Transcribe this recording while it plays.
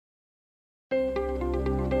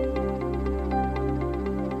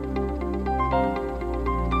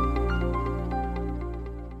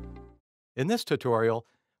In this tutorial,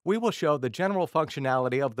 we will show the general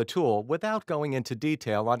functionality of the tool without going into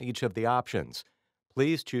detail on each of the options.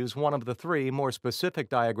 Please choose one of the three more specific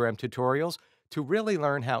diagram tutorials to really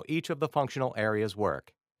learn how each of the functional areas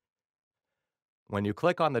work. When you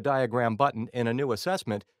click on the diagram button in a new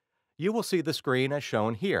assessment, you will see the screen as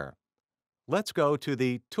shown here. Let's go to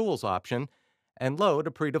the Tools option and load a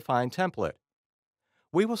predefined template.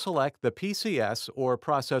 We will select the PCS or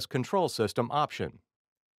Process Control System option.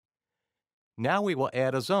 Now we will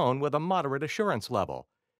add a zone with a moderate assurance level.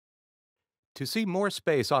 To see more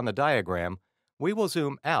space on the diagram, we will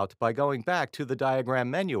zoom out by going back to the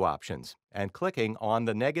diagram menu options and clicking on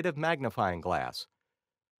the negative magnifying glass.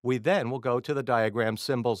 We then will go to the diagram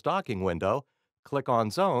symbols docking window, click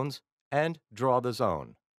on Zones, and draw the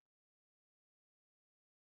zone.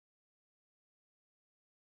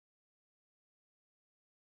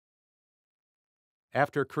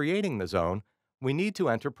 After creating the zone, we need to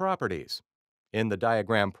enter properties. In the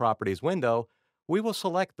Diagram Properties window, we will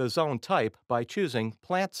select the zone type by choosing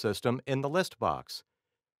Plant System in the list box.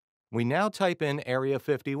 We now type in Area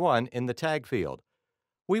 51 in the tag field.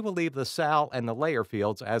 We will leave the SAL and the layer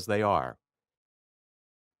fields as they are.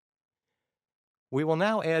 We will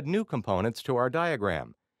now add new components to our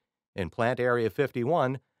diagram. In Plant Area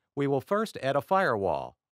 51, we will first add a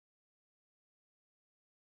firewall.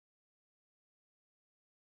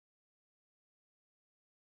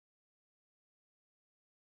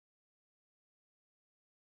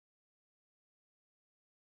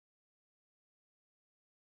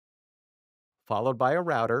 Followed by a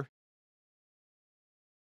router,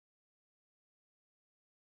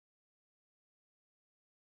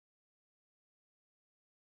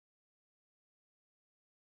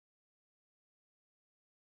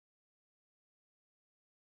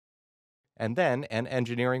 and then an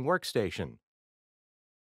engineering workstation.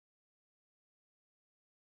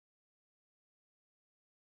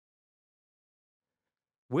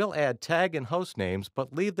 We'll add tag and host names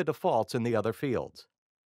but leave the defaults in the other fields.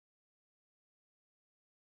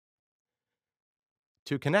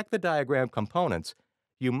 To connect the diagram components,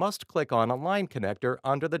 you must click on a line connector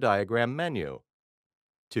under the diagram menu.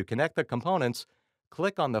 To connect the components,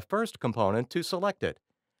 click on the first component to select it.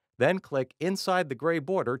 Then click inside the gray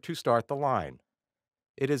border to start the line.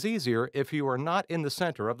 It is easier if you are not in the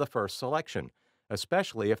center of the first selection,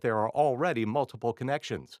 especially if there are already multiple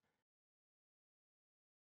connections.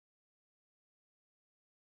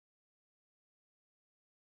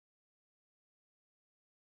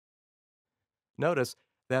 Notice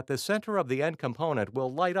that the center of the end component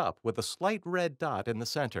will light up with a slight red dot in the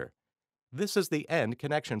center. This is the end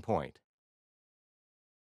connection point.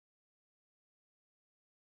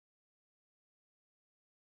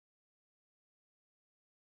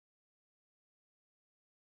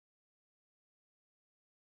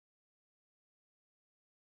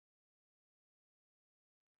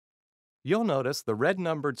 You'll notice the red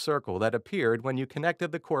numbered circle that appeared when you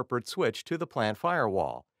connected the corporate switch to the plant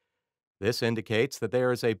firewall. This indicates that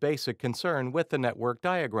there is a basic concern with the network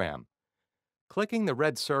diagram. Clicking the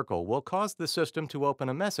red circle will cause the system to open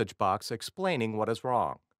a message box explaining what is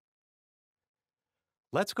wrong.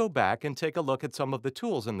 Let's go back and take a look at some of the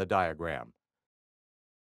tools in the diagram.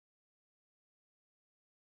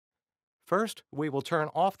 First, we will turn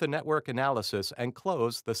off the network analysis and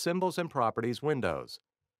close the Symbols and Properties windows.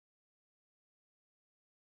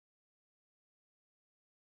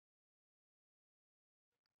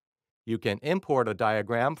 You can import a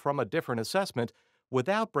diagram from a different assessment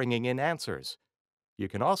without bringing in answers. You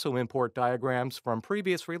can also import diagrams from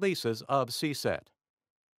previous releases of CSET.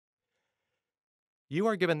 You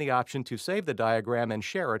are given the option to save the diagram and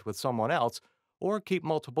share it with someone else, or keep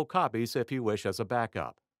multiple copies if you wish as a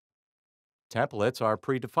backup. Templates are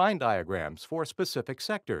predefined diagrams for specific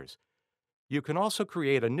sectors. You can also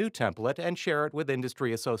create a new template and share it with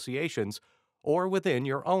industry associations or within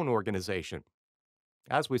your own organization.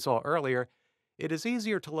 As we saw earlier, it is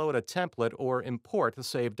easier to load a template or import a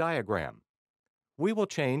saved diagram. We will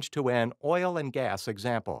change to an oil and gas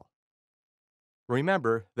example.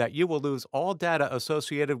 Remember that you will lose all data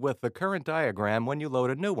associated with the current diagram when you load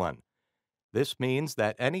a new one. This means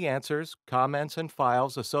that any answers, comments, and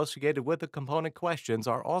files associated with the component questions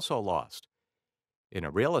are also lost. In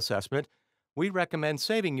a real assessment, we recommend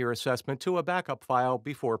saving your assessment to a backup file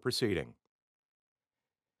before proceeding.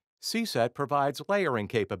 CSET provides layering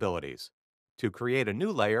capabilities. To create a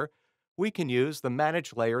new layer, we can use the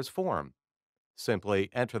Manage Layers form. Simply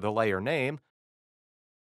enter the layer name,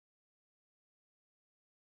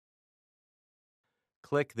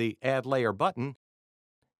 click the Add Layer button,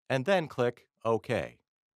 and then click OK.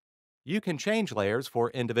 You can change layers for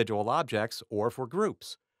individual objects or for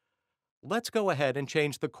groups. Let's go ahead and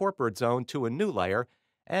change the corporate zone to a new layer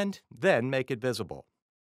and then make it visible.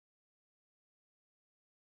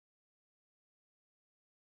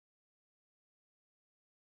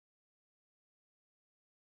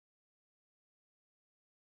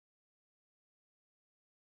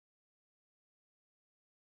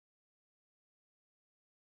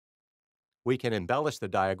 We can embellish the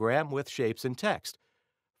diagram with shapes and text.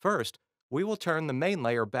 First, we will turn the main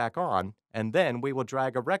layer back on, and then we will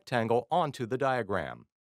drag a rectangle onto the diagram.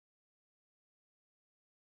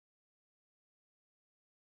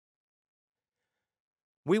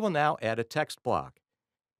 We will now add a text block.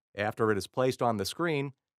 After it is placed on the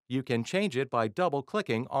screen, you can change it by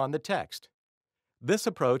double-clicking on the text. This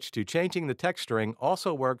approach to changing the text string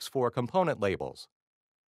also works for component labels.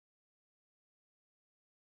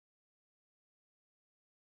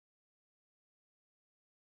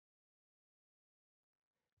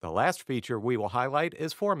 The last feature we will highlight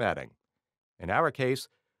is formatting. In our case,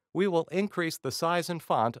 we will increase the size and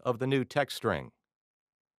font of the new text string.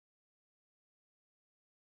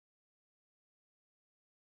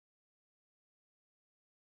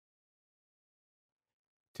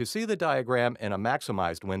 To see the diagram in a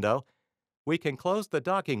maximized window, we can close the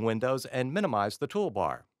docking windows and minimize the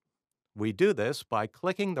toolbar. We do this by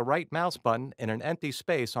clicking the right mouse button in an empty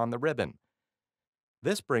space on the ribbon.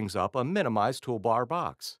 This brings up a Minimize Toolbar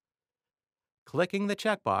box. Clicking the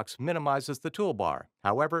checkbox minimizes the toolbar.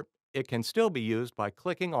 However, it can still be used by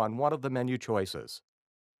clicking on one of the menu choices.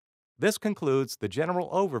 This concludes the general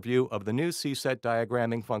overview of the new CSET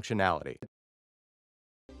diagramming functionality.